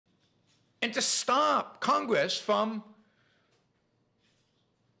and to stop Congress from,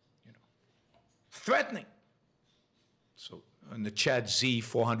 threatening. So in the chat,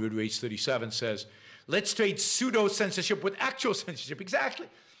 Z400 Race 37 says, let's trade pseudo-censorship with actual censorship. Exactly.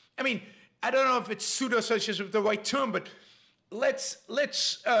 I mean, I don't know if it's pseudo-censorship the right term, but let's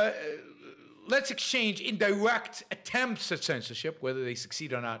exchange indirect attempts at censorship. Whether they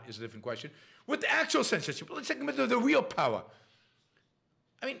succeed or not is a different question. With the actual censorship, let's take them into the real power.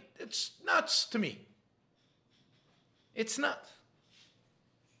 I mean, it's nuts to me. It's nuts.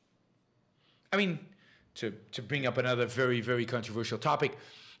 I mean, to bring up another very, very controversial topic,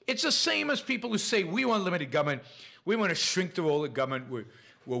 it's the same as people who say we want limited government, we want to shrink the role of government, we're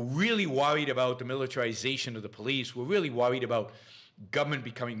really worried about the militarization of the police, we're really worried about government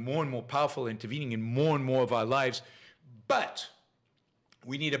becoming more and more powerful, intervening in more and more of our lives, but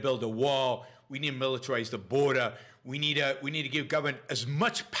we need to build a wall, we need to militarize the border, we need to give government as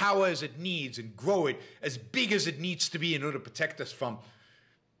much power as it needs and grow it as big as it needs to be in order to protect us from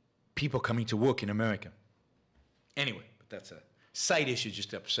people coming to work in America. Anyway, but that's a side issue just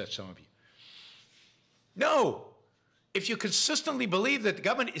to upset some of you. No! If you consistently believe that the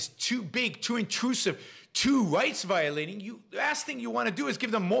government is too big, too intrusive, too rights violating, the last thing you want to do is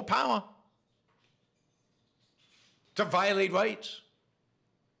give them more power to violate rights.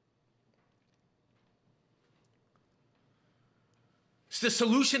 So the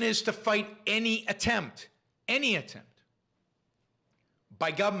solution is to fight any attempt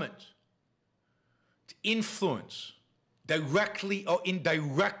by government to influence directly or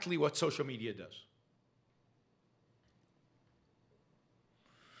indirectly what social media does.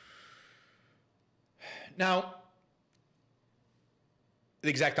 Now, the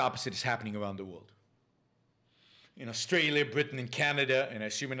exact opposite is happening around the world. In Australia, Britain, and Canada, and I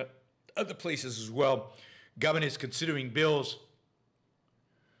assume in other places as well, government is considering bills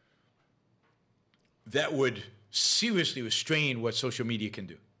that would seriously restrain what social media can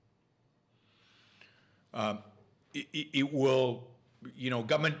do. It will,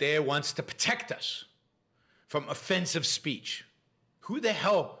 government there wants to protect us from offensive speech. Who the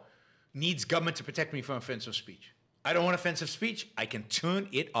hell needs government to protect me from offensive speech? I don't want offensive speech. I can turn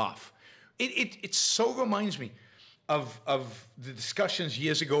it off. It so reminds me of the discussions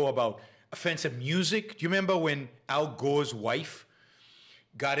years ago about offensive music. Do you remember when Al Gore's wife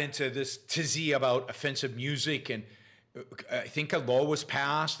got into this tizzy about offensive music, and I think a law was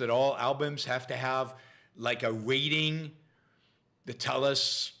passed that all albums have to have like a rating that tell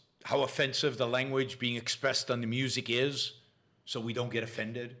us how offensive the language being expressed on the music is, so we don't get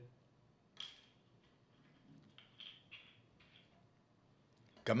offended.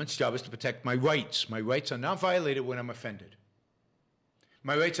 Government's job is to protect my rights. My rights are not violated when I'm offended.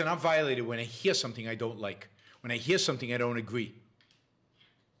 My rights are not violated when I hear something I don't like, when I hear something I don't agree.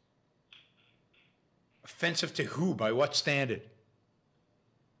 Offensive to who? By what standard?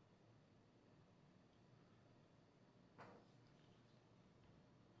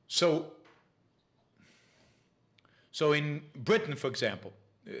 So in Britain, for example,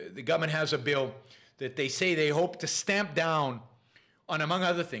 the government has a bill that they say they hope to stamp down on, among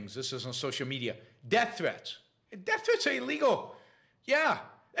other things, this is on social media, death threats. Death threats are illegal. Yeah,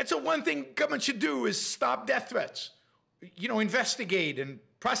 that's the one thing government should do, is stop death threats. Investigate and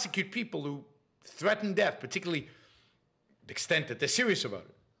prosecute people who threaten death, particularly the extent that they're serious about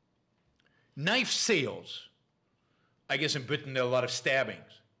it. Knife sales. I guess in Britain there are a lot of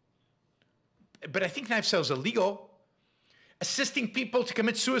stabbings. But I think knife sales are legal. Assisting people to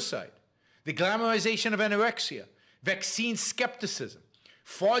commit suicide. The glamorization of anorexia. Vaccine skepticism.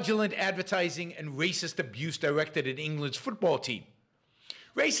 Fraudulent advertising and racist abuse directed at England's football team.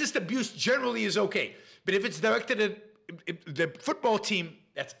 Racist abuse generally is okay, but if it's directed at the football team,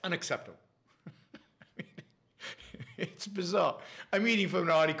 that's unacceptable. It's bizarre. I'm reading from an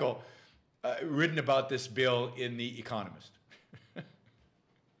article written about this bill in The Economist.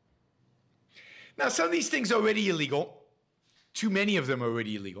 Now, some of these things are already illegal. Too many of them are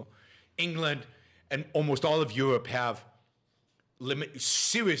already illegal. England and almost all of Europe have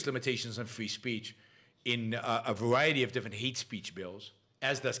serious limitations on free speech in a variety of different hate speech bills,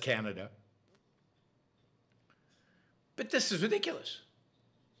 as does Canada. But this is ridiculous.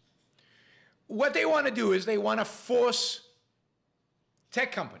 What they want to do is they want to force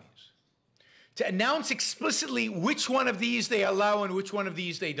tech companies to announce explicitly which one of these they allow and which one of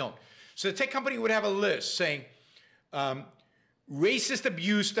these they don't. So the tech company would have a list saying, racist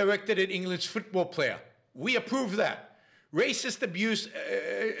abuse directed at England's football player. We approve that. Racist abuse,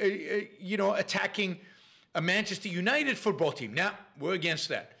 attacking a Manchester United football team. Now, we're against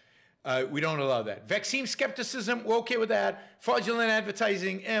that. We don't allow that. Vaccine skepticism, we're okay with that. Fraudulent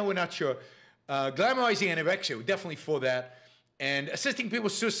advertising, we're not sure. Glamorizing anorexia, we're definitely for that. And assisting people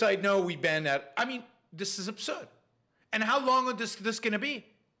with suicide, no, we ban that. I mean, this is absurd. And how long is this going to be?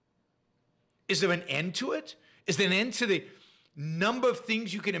 Is there an end to it? Is there an end to the number of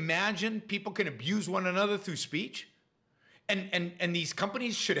things you can imagine people can abuse one another through speech? And these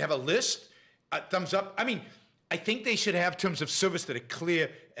companies should have a list, thumbs up. I mean, I think they should have terms of service that are clear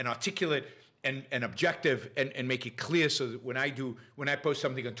and articulate and objective and make it clear so that when I post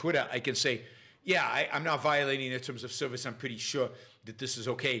something on Twitter, I can say, yeah, I'm not violating the terms of service. I'm pretty sure that this is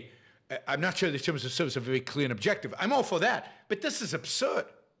okay. I'm not sure the terms of service are very clear and objective. I'm all for that, but this is absurd.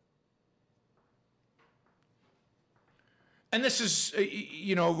 And this is,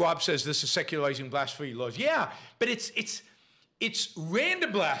 Rob says this is secularizing blasphemy laws. Yeah, but it's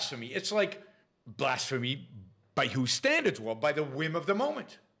random blasphemy. It's like blasphemy by whose standards? Well, by the whim of the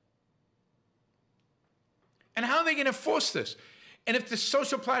moment. And how are they going to enforce this? And if the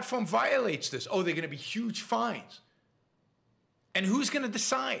social platform violates this, they're going to be huge fines. And who's going to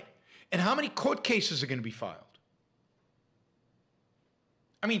decide? And how many court cases are going to be filed?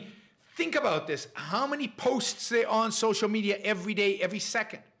 I mean, think about this. How many posts there are on social media every day, every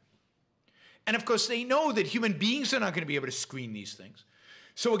second? And of course, they know that human beings are not going to be able to screen these things.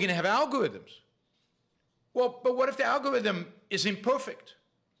 So we're going to have algorithms. Well, but what if the algorithm is imperfect?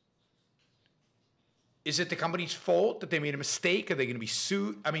 Is it the company's fault that they made a mistake? Are they going to be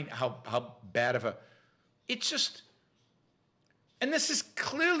sued? I mean, how bad of a... It's just... And this is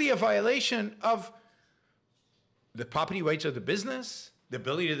clearly a violation of the property rights of the business, the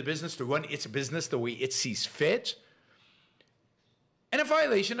ability of the business to run its business the way it sees fit, and a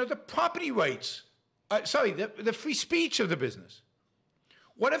violation of the property rights, the free speech of the business.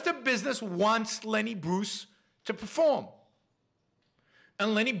 What if the business wants Lenny Bruce to perform?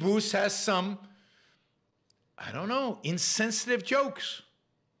 And Lenny Bruce has some, I don't know, insensitive jokes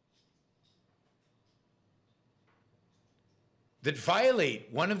that violate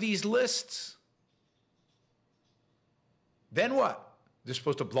one of these lists. Then what? They're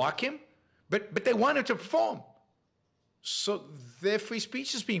supposed to block him? But they want him to perform. So their free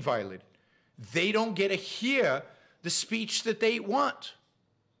speech is being violated. They don't get to hear the speech that they want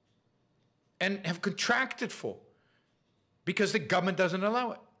and have contracted for because the government doesn't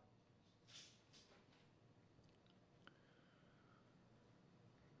allow it.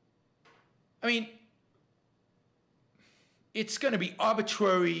 I mean, it's going to be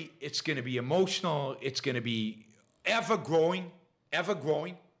arbitrary, it's going to be emotional, it's going to be ever growing,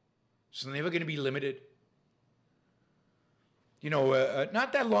 so never going to be limited.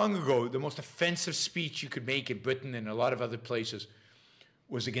 Not that long ago, the most offensive speech you could make in Britain and a lot of other places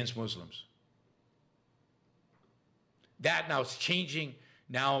was against Muslims. That now is changing.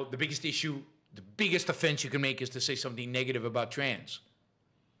 Now the biggest issue, the biggest offense you can make is to say something negative about trans,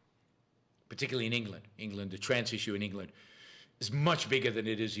 particularly in England. The trans issue in England is much bigger than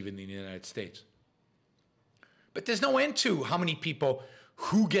it is even in the United States. But there's no end to how many people,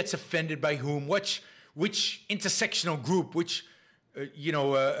 who gets offended by whom, which intersectional group, which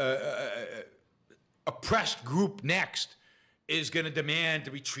oppressed group next is going to demand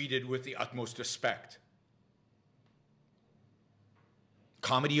to be treated with the utmost respect.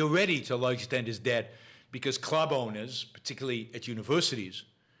 Comedy already, to a large extent, is dead because club owners, particularly at universities,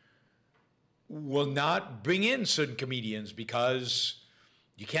 will not bring in certain comedians because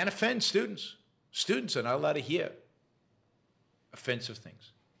you can't offend students. Students are not allowed to hear offensive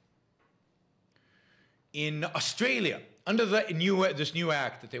things. In Australia, under this new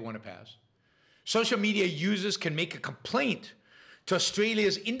act that they want to pass, social media users can make a complaint to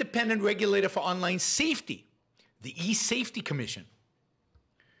Australia's independent regulator for online safety, the eSafety Commission.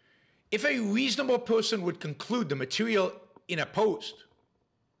 If a reasonable person would conclude the material in a post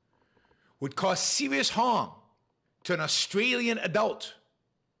would cause serious harm to an Australian adult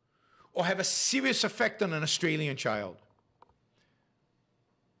or have a serious effect on an Australian child.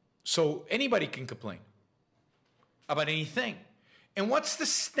 So anybody can complain about anything. And what's the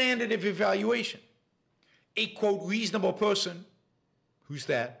standard of evaluation? A, quote, reasonable person, who's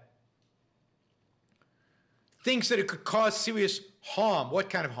that, thinks that it could cause serious harm. What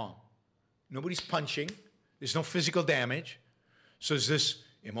kind of harm? Nobody's punching. There's no physical damage. So is this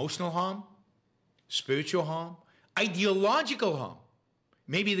emotional harm? Spiritual harm? Ideological harm?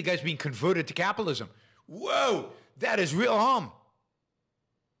 Maybe the guy's being converted to capitalism. Whoa, that is real harm.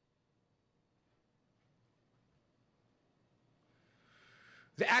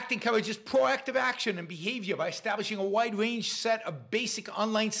 The act encourages proactive action and behavior by establishing a wide range set of basic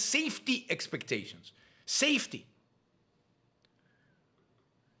online safety expectations. Safety.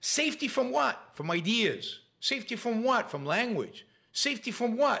 Safety from what? From ideas. Safety from what? From language. Safety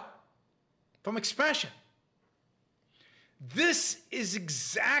from what? From expression. This is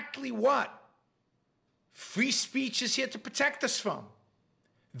exactly what free speech is here to protect us from.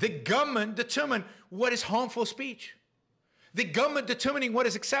 The government determine what is harmful speech. The government determining what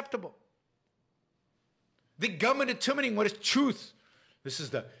is acceptable. The government determining what is truth. This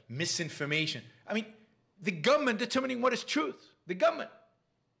is the misinformation. I mean, the government determining what is truth. The government,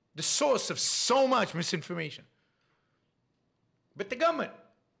 the source of so much misinformation. But the government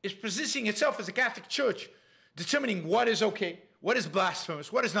is positioning itself as a Catholic Church, determining what is okay, what is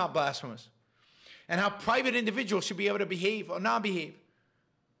blasphemous, what is not blasphemous, and how private individuals should be able to behave or not behave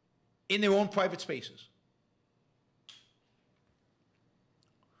in their own private spaces.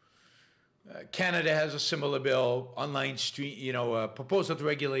 Canada has a similar bill, online stream, proposal to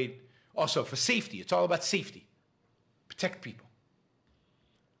regulate also for safety. It's all about safety. Protect people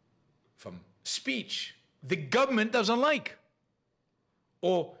from speech the government doesn't like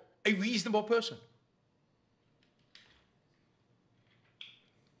or a reasonable person.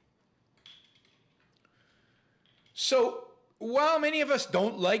 So while many of us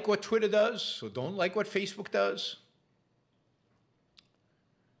don't like what Twitter does or don't like what Facebook does,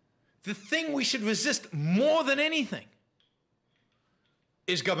 the thing we should resist more than anything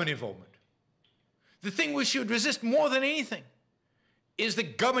is government involvement. The thing we should resist more than anything is the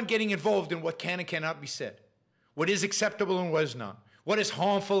government getting involved in what can and cannot be said, what is acceptable and what is not, what is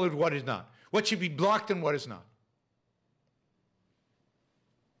harmful and what is not, what should be blocked and what is not.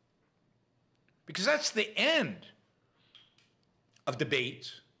 Because that's the end of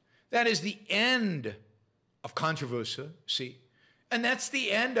debate. That is the end of controversy. And that's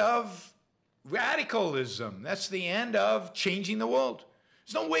the end of radicalism. That's the end of changing the world.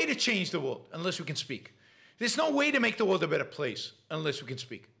 There's no way to change the world unless we can speak. There's no way to make the world a better place unless we can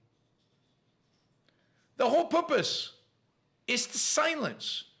speak. The whole purpose is to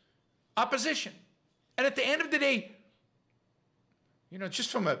silence opposition. And at the end of the day,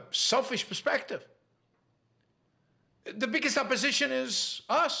 just from a selfish perspective, the biggest opposition is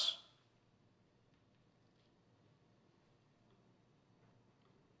us.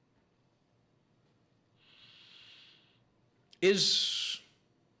 Is,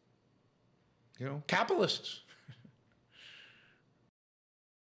 capitalists.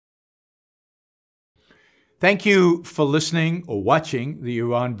 Thank you for listening or watching the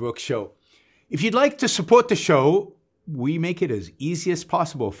Yaron Brook Show. If you'd like to support the show, we make it as easy as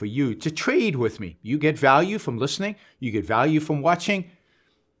possible for you to trade with me. You get value from listening. You get value from watching.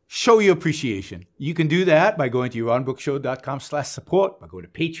 Show your appreciation. You can do that by going to yaronbrookshow.com/support, by going to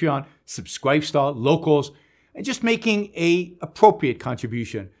Patreon, Subscribestar, Locals, and just making a appropriate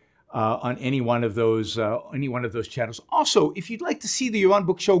contribution on any one of those channels. Also, if you'd like to see the Yaron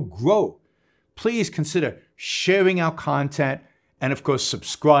Brook Show grow, please consider sharing our content and, of course,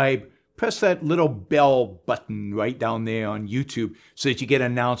 subscribe. Press that little bell button right down there on YouTube so that you get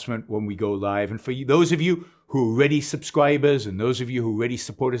an announcement when we go live. And for those of you who are already subscribers and those of you who are already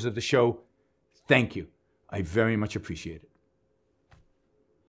supporters of the show, thank you. I very much appreciate it.